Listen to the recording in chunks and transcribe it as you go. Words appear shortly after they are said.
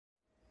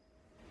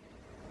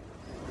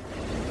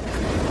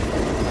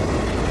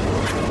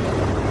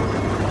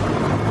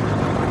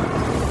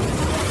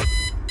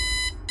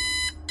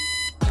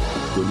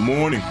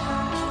morning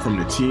from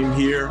the team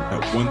here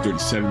at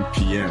 1:37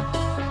 p.m.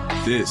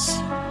 This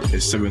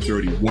is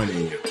 7:31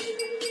 a.m.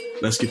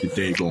 Let's get the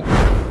day going.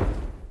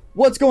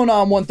 What's going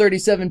on,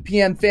 1:37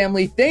 p.m.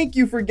 family? Thank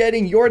you for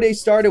getting your day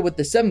started with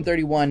the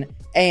 7:31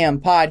 a.m.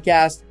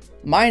 podcast.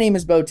 My name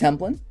is Bo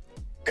Templin.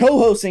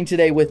 Co-hosting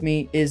today with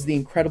me is the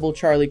incredible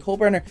Charlie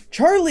Colburner.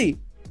 Charlie,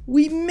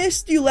 we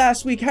missed you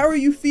last week. How are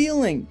you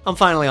feeling? I'm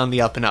finally on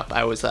the up and up.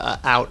 I was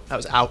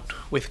out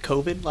with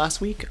COVID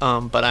last week,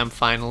 but I'm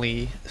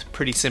finally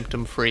pretty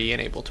symptom-free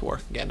and able to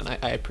work again, and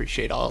I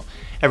appreciate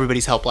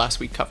everybody's help last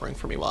week covering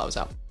for me while I was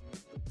out.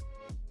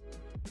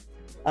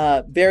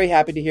 Very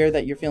happy to hear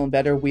that you're feeling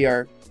better. We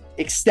are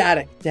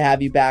ecstatic to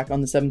have you back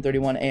on the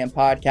 7:31 a.m.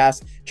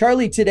 podcast.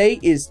 Charlie, today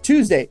is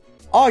Tuesday,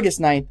 August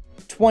 9th,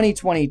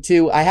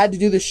 2022. I had to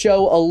do the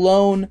show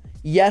alone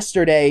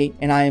yesterday,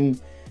 and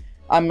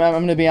I'm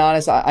going to be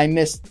honest, I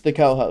missed the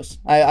co-host.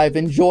 I've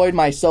enjoyed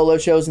my solo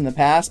shows in the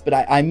past, but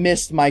I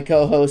missed my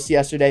co-host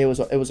yesterday.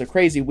 It was a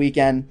crazy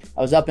weekend.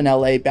 I was up in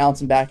LA,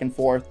 bouncing back and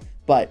forth,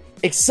 but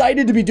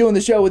excited to be doing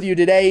the show with you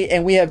today.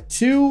 And we have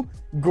two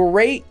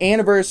great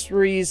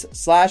anniversaries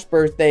 /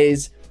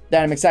 birthdays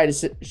that I'm excited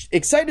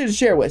to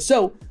share with.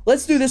 So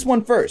let's do this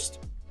one first.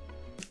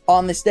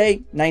 On this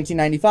day,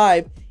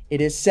 1995,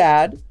 it is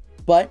sad,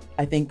 but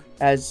I think,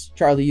 as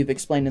Charlie, you've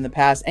explained in the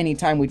past,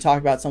 anytime we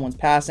talk about someone's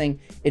passing,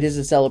 it is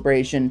a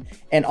celebration.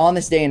 And on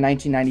this day in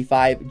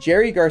 1995,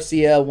 Jerry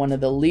Garcia, one of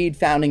the lead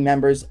founding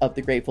members of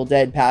the Grateful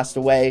Dead, passed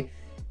away.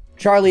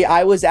 Charlie,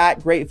 I was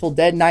at Grateful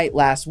Dead night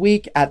last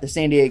week at the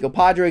San Diego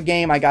Padre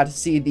game. I got to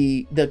see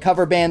the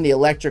cover band, the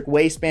Electric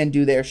Waste Band,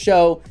 do their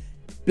show.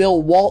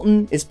 Bill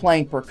Walton is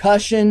playing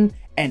percussion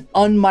and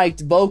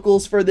unmiked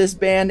vocals for this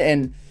band,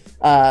 and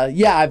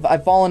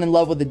I've fallen in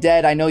love with the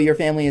Dead. I know your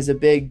family is a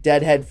big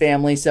Deadhead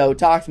family, so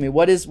talk to me.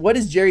 What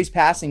does Jerry's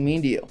passing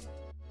mean to you?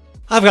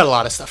 I've got a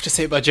lot of stuff to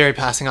say about Jerry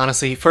passing,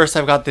 honestly. First,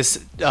 I've got this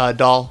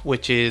doll,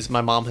 which is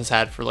my mom has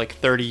had for like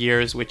 30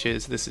 years,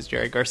 this is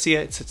Jerry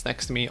Garcia. It sits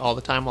next to me all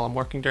the time while I'm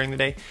working during the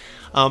day.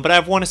 But I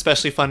have one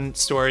especially fun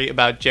story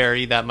about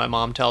Jerry that my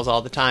mom tells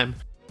all the time.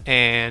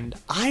 And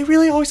I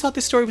really always thought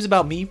this story was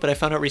about me, but I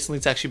found out recently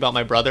it's actually about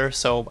my brother,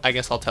 so I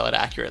guess I'll tell it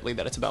accurately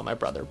that it's about my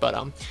brother. But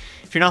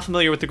if you're not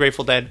familiar with the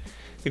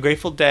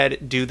Grateful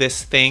Dead do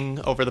this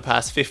thing over the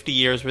past 50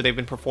 years where they've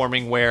been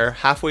performing, where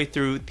halfway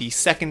through the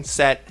second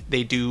set,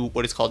 they do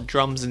what is called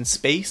Drums in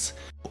Space,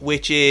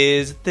 which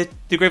is the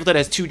Grateful Dead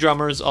has two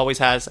drummers, always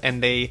has,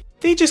 and they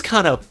just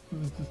kind of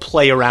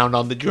play around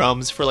on the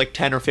drums for like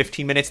 10 or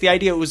 15 minutes. The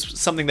idea was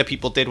something that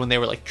people did when they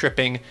were like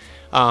tripping.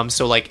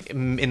 So like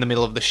in the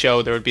middle of the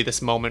show, there would be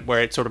this moment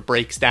where it sort of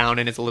breaks down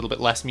and is a little bit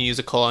less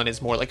musical and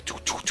is more like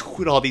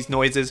and all these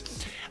noises.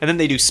 And then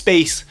they do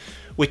Space,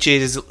 which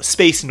is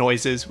space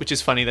noises, which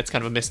is funny. That's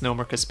kind of a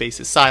misnomer because space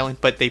is silent,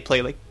 but they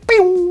play like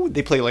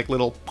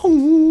little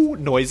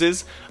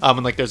noises.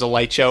 And like there's a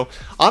light show.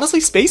 Honestly,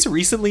 Space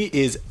recently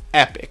is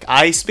epic.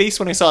 Space,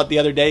 when I saw it the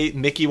other day,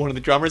 Mickey, one of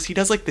the drummers, he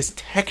does like this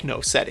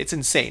techno set. It's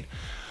insane.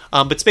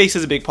 But Space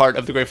is a big part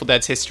of the Grateful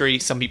Dead's history.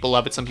 Some people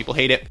love it, some people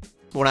hate it.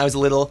 When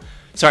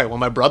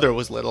my brother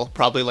was little,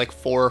 probably like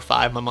 4 or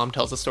 5, my mom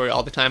tells the story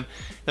all the time,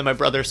 that my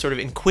brother sort of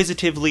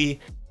inquisitively,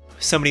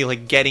 somebody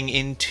like getting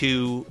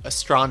into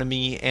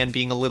astronomy and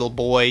being a little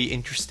boy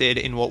interested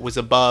in what was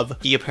above,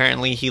 he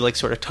like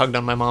sort of tugged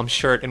on my mom's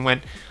shirt and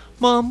went,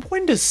 "Mom,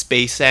 when does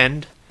space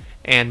end?"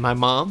 And my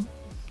mom,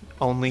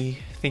 only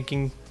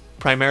thinking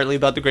primarily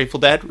about the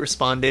Grateful Dead,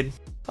 responded,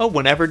 "Oh,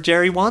 whenever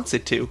Jerry wants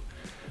it to,"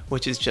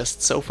 which is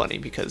just so funny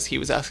because he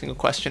was asking a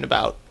question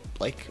about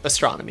like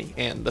astronomy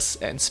and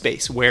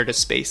space. Where does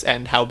space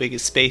end? How big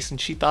is space?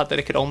 And she thought that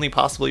it could only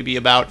possibly be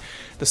about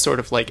the sort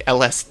of like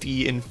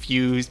LSD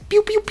infused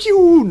pew pew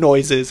pew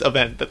noises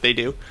event that they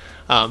do.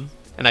 And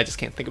I just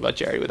can't think about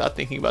Jerry without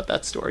thinking about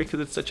that story because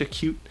it's such a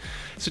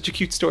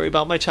cute story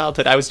about my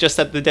childhood. I was just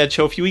at the Dead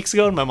show a few weeks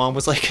ago, and my mom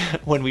was like,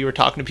 when we were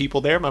talking to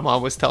people there, my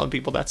mom was telling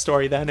people that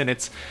story then, and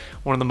it's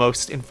one of the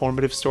most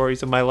informative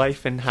stories of my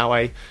life and how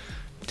I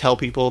tell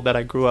people that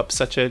I grew up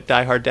such a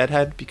diehard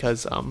Deadhead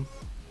because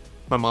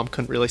my mom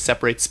couldn't really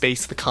separate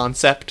Space, the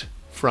concept,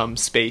 from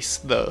Space,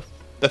 the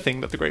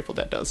thing that the Grateful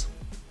Dead does.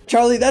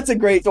 Charlie, that's a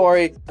great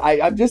story.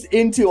 I'm just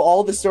into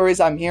all the stories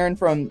I'm hearing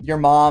from your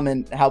mom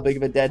and how big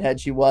of a Deadhead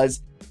she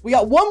was. We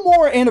got one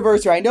more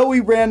anniversary. I know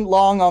we ran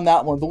long on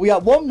that one, but we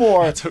got one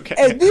more. That's okay.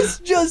 And this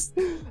just,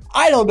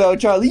 I don't know,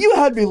 Charlie, you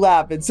had me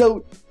laughing.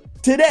 So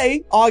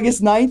today,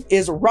 August 9th,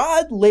 is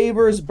Rod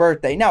Laver's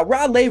birthday. Now,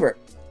 Rod Laver,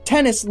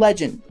 tennis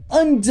legend,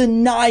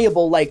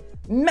 undeniable, like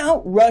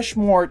Mount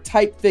Rushmore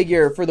type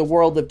figure for the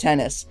world of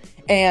tennis.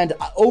 And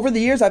over the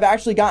years, I've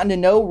actually gotten to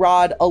know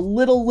Rod a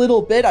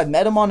little bit. I've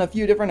met him on a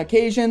few different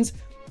occasions.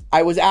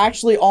 I was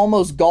actually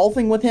almost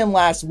golfing with him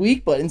last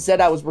week, but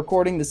instead I was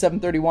recording the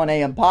 7:31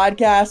 a.m.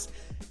 podcast.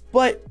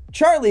 But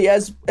Charlie,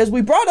 as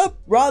we brought up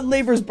Rod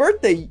Laver's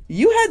birthday,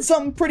 you had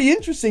something pretty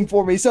interesting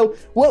for me. So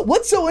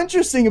what's so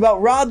interesting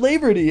about Rod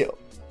Laver to you?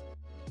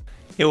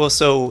 Yeah, well,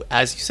 so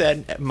as you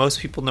said, most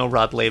people know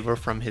Rod Laver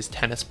from his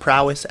tennis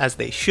prowess, as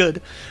they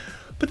should.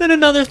 But then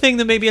another thing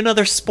that maybe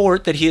another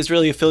sport that he is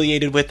really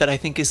affiliated with that I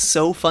think is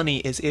so funny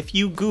is if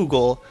you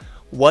Google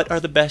what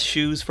are the best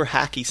shoes for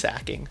hacky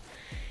sacking,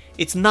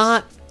 it's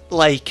not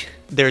like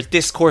there's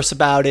discourse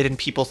about it and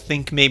people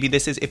think maybe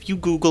this is, if you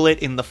Google it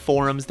in the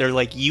forums, they're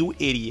like, you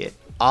idiot.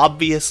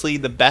 Obviously,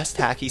 the best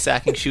hacky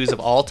sacking shoes of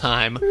all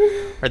time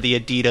are the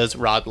Adidas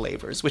Rod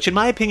Lavers, which in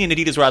my opinion,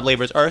 Adidas Rod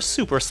Lavers are a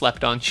super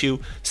slept on shoe.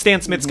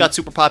 Stan Smith's got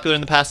super popular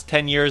in the past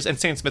 10 years, and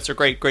Stan Smiths are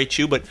great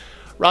shoe, but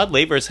Rod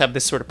Lavers have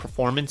this sort of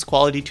performance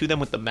quality to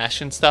them with the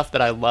mesh and stuff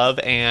that I love.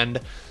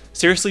 And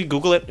seriously,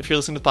 Google it. If you're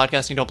listening to the podcast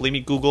and you don't believe me,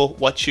 Google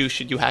what shoe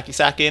should you hacky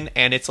sack in,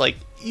 and it's like,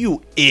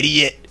 you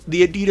idiot.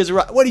 The Adidas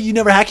Rod. What, you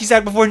never hacky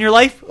sacked before in your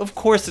life? Of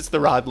course it's the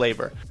Rod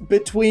Laver.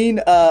 Between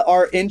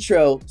our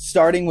intro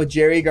starting with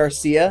Jerry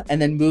Garcia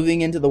and then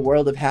moving into the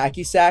world of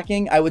hacky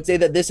sacking, I would say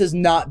that this has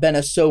not been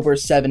a sober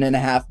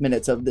 7.5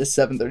 minutes of this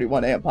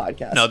 7:31 a.m.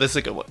 podcast. No, this is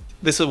a good one.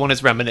 This one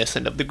is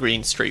reminiscent of the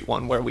Green Street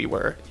one where we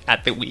were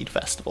at the Weed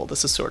Festival.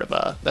 This is sort of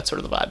that's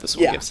sort of the vibe this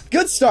one gives.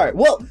 Good start.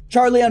 Well,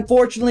 Charlie,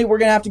 unfortunately, we're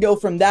going to have to go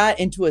from that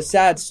into a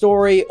sad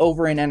story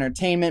over in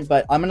entertainment,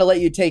 but I'm going to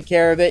let you take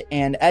care of it.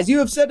 And as you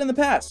have said in the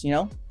past,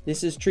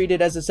 this is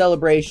treated as a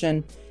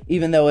celebration,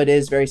 even though it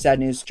is very sad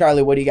news.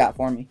 Charlie, what do you got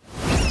for me?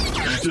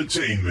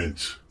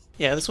 Entertainment.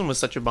 Yeah, this one was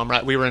such a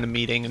bummer. We were in a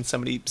meeting and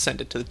somebody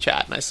sent it to the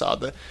chat and I saw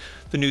the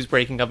news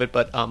breaking of it,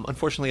 but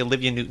unfortunately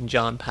Olivia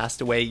Newton-John passed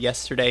away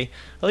yesterday.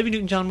 Olivia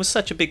Newton-John was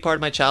such a big part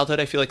of my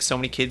childhood. I feel like so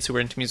many kids who were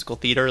into musical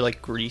theater,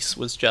 like Grease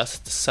was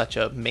just such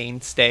a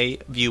mainstay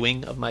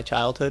viewing of my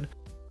childhood.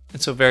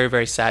 And so very,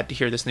 very sad to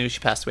hear this news. She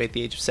passed away at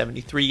the age of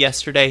 73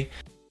 yesterday.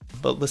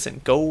 But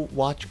listen, go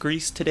watch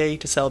Grease today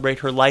to celebrate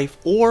her life,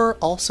 or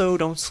also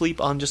don't sleep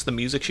on just the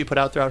music she put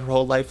out throughout her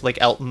whole life. Like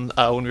Elton,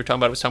 when we were talking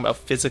about it, was talking about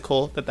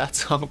Physical, that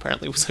song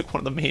apparently was like one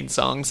of the main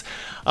songs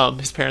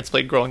his parents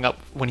played growing up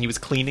when he was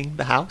cleaning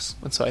the house,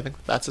 and so I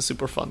think that's a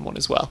super fun one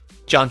as well.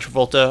 John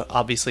Travolta,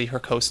 obviously her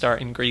co-star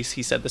in Grease,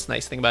 he said this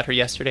nice thing about her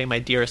yesterday: "My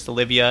dearest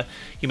Olivia,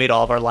 you made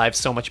all of our lives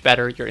so much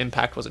better. Your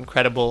impact was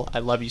incredible. I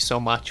love you so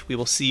much. We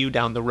will see you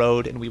down the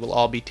road and we will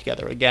all be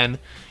together again.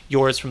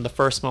 Yours from the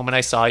first moment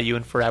I saw you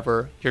and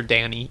forever. You're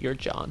Danny, you're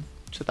John."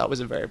 So that was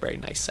a very, very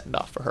nice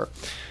send-off for her.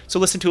 So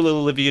listen to a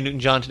little Olivia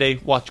Newton-John today,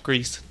 watch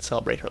Grease,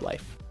 celebrate her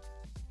life.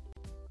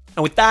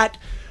 And with that,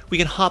 we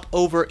can hop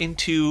over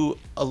into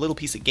a little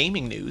piece of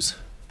gaming news.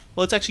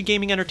 Well, it's actually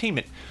gaming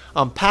entertainment.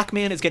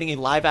 Pac-Man is getting a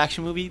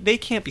live-action movie. They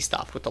can't be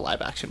stopped with the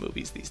live-action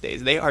movies these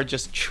days. They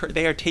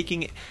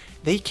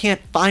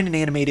can't find an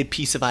animated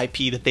piece of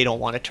IP that they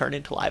don't want to turn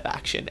into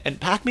live-action. And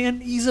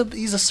Pac-Man, he's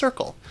a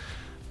circle.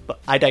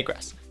 But I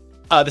digress.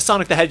 The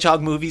Sonic the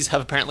Hedgehog movies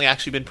have apparently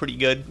actually been pretty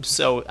good,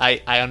 so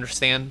I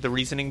understand the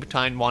reasoning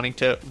behind wanting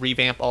to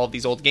revamp all of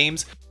these old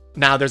games.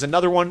 Now there's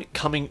another one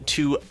coming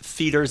to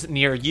theaters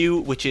near you,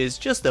 which is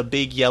just a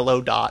big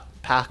yellow dot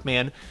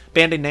Pac-Man.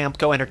 Bandai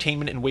Namco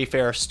Entertainment and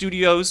Wayfarer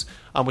Studios,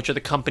 which are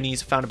the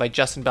companies founded by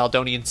Justin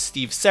Baldoni and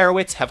Steve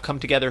Sarowitz, have come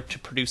together to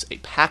produce a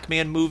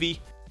Pac-Man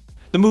movie.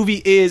 The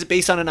movie is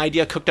based on an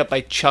idea cooked up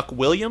by Chuck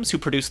Williams, who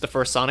produced the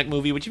first Sonic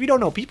movie, which if you don't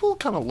know, people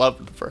kind of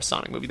loved the first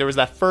Sonic movie. There was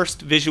that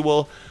first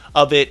visual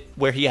of it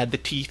where he had the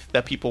teeth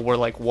that people were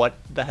like, what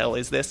the hell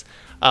is this?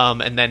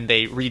 And then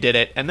they redid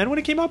it. And then when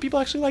it came out, people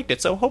actually liked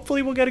it. So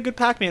hopefully we'll get a good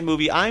Pac-Man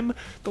movie. The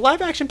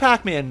live action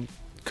Pac-Man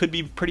could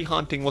be pretty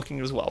haunting looking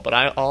as well, but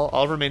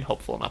I'll remain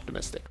hopeful and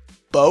optimistic.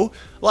 Bo,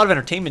 a lot of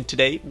entertainment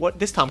today.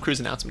 This Tom Cruise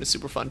announcement is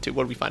super fun too.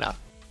 What did we find out?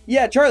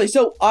 Yeah, Charlie.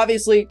 So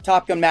obviously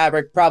Top Gun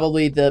Maverick,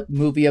 probably the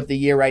movie of the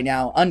year right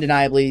now,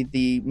 undeniably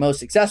the most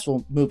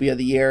successful movie of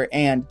the year.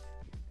 And,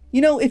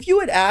 if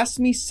you had asked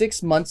me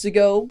 6 months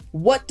ago,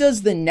 what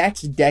does the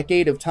next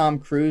decade of Tom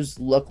Cruise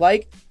look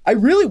like? I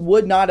really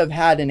would not have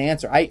had an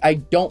answer. I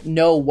don't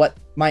know what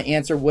my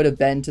answer would have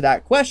been to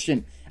that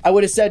question. I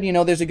would have said,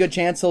 there's a good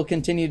chance he'll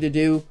continue to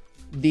do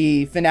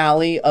the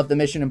finale of the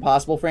Mission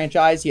Impossible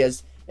franchise.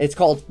 It's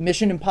called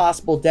Mission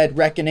Impossible Dead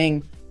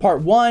Reckoning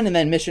Part 1 and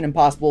then Mission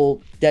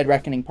Impossible Dead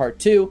Reckoning Part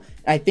 2.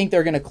 I think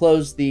they're going to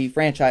close the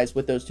franchise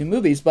with those two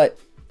movies. But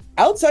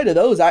outside of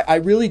those, I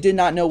really did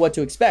not know what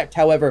to expect.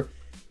 However,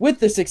 with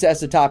the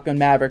success of Top Gun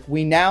Maverick,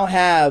 we now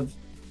have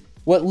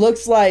what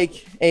looks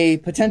like a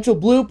potential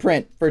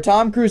blueprint for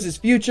Tom Cruise's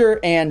future.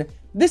 And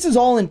this is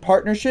all in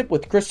partnership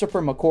with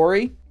Christopher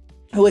McQuarrie,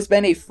 who has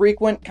been a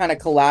frequent kind of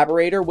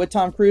collaborator with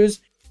Tom Cruise.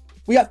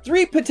 We got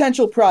 3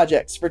 potential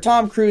projects for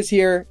Tom Cruise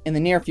here in the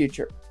near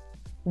future.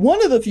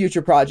 One of the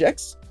future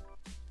projects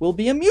will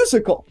be a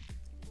musical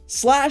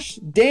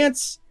 /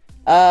 dance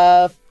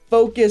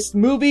focused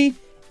movie.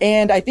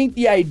 And I think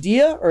the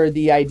idea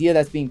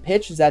that's being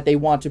pitched is that they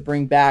want to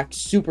bring back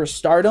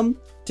superstardom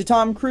to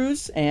Tom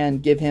Cruise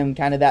and give him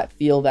kind of that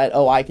feel that,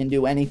 I can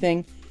do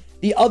anything.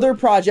 The other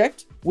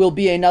project will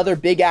be another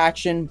big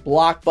action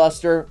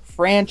blockbuster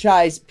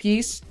franchise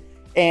piece.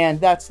 And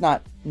that's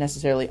not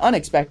necessarily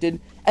unexpected.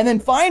 And then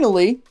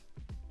finally,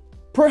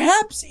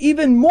 perhaps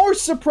even more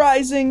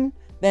surprising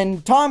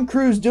than Tom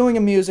Cruise doing a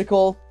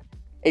musical,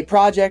 a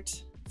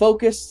project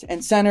focused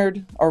and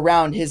centered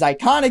around his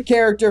iconic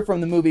character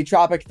from the movie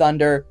Tropic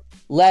Thunder,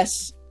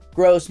 Les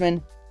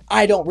Grossman.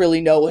 I don't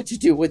really know what to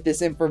do with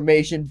this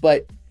information,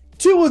 but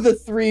 2 of the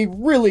 3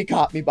 really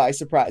caught me by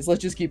surprise.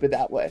 Let's just keep it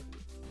that way.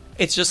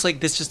 It's just like,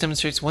 this just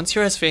demonstrates once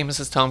you're as famous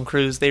as Tom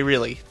Cruise,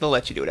 they'll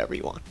let you do whatever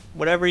you want.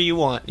 Whatever you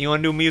want. You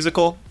want to do a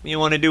musical? You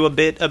want to do a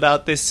bit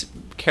about this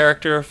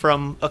character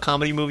from a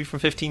comedy movie from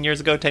 15 years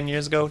ago, 10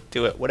 years ago?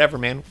 Do it. Whatever,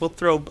 man. We'll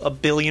throw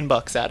 $1 billion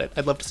at it.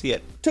 I'd love to see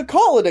it. To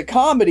call it a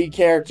comedy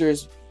character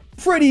is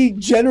pretty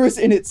generous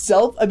in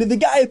itself. I mean, the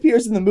guy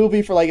appears in the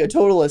movie for like a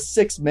total of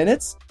 6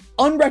 minutes.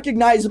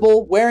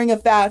 Unrecognizable, wearing a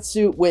fat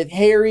suit with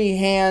hairy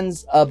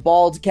hands, a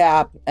bald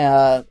cap.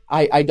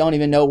 I don't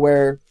even know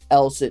where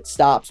else it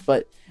stops,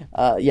 but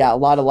yeah, a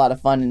lot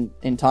of fun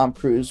in Tom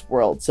Cruise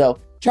world. So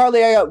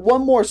Charlie, I got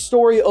one more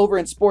story over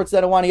in sports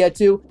that I want to get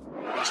to.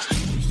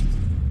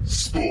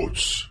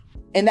 Sports.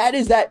 And that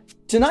is that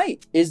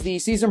tonight is the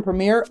season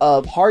premiere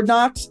of Hard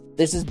Knocks.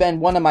 This has been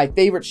one of my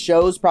favorite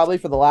shows probably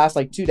for the last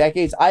 2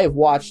 decades. I have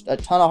watched a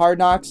ton of Hard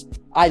Knocks.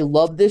 I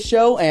love this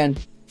show, and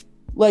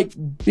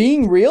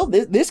being real,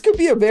 this could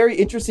be a very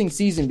interesting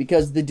season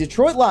because the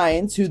Detroit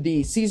Lions, who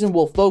the season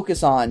will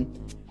focus on,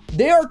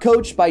 they are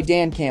coached by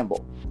Dan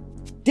Campbell.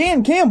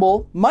 Dan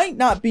Campbell might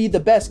not be the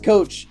best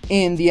coach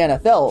in the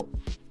NFL,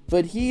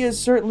 but he is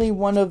certainly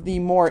one of the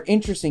more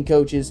interesting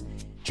coaches.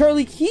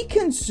 Charlie, he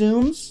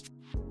consumes,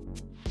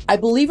 I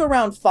believe,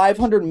 around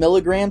 500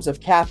 milligrams of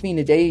caffeine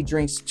a day. He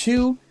drinks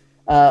 2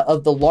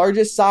 of the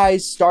largest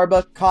size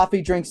Starbucks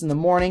coffee drinks in the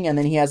morning, and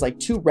then he has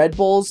 2 Red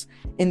Bulls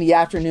in the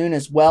afternoon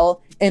as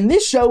well. And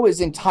this show is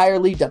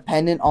entirely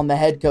dependent on the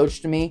head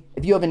coach to me.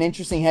 If you have an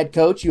interesting head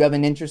coach, you have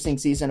an interesting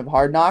season of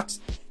Hard Knocks.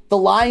 The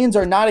Lions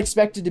are not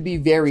expected to be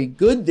very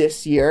good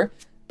this year,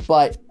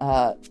 but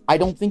I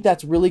don't think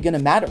that's really going to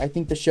matter. I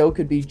think the show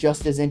could be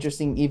just as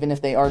interesting even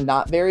if they are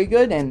not very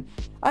good. And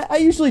I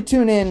usually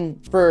tune in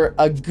for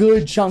a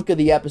good chunk of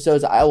the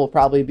episodes. I will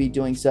probably be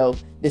doing so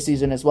this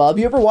season as well. Have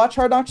you ever watched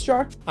Hard Knocks,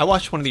 Char? I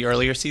watched one of the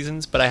earlier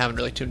seasons, but I haven't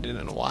really tuned in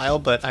a while.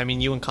 But I mean,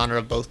 you and Connor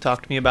have both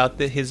talked to me about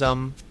his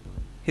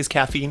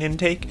caffeine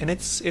intake, and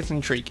it's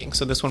intriguing.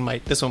 So this one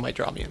might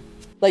draw me in.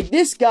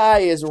 This guy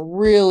is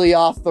really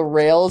off the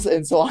rails,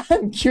 and so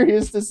I'm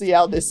curious to see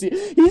how he's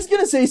going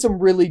to say some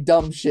really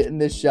dumb shit in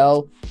this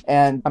show,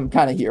 and I'm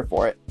kind of here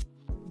for it.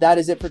 That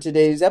is it for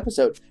today's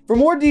episode. For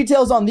more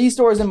details on these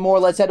stories and more,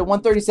 let's head to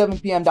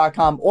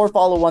 137pm.com or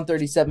follow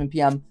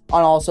 137pm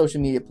on all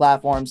social media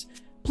platforms.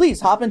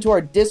 Please hop into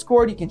our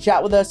Discord. You can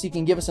chat with us. You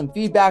can give us some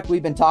feedback.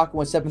 We've been talking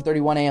with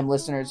 731 AM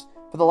listeners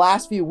for the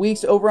last few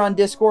weeks over on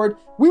Discord.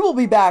 We will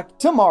be back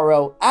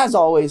tomorrow. As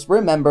always,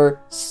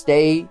 remember,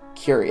 stay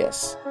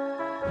curious.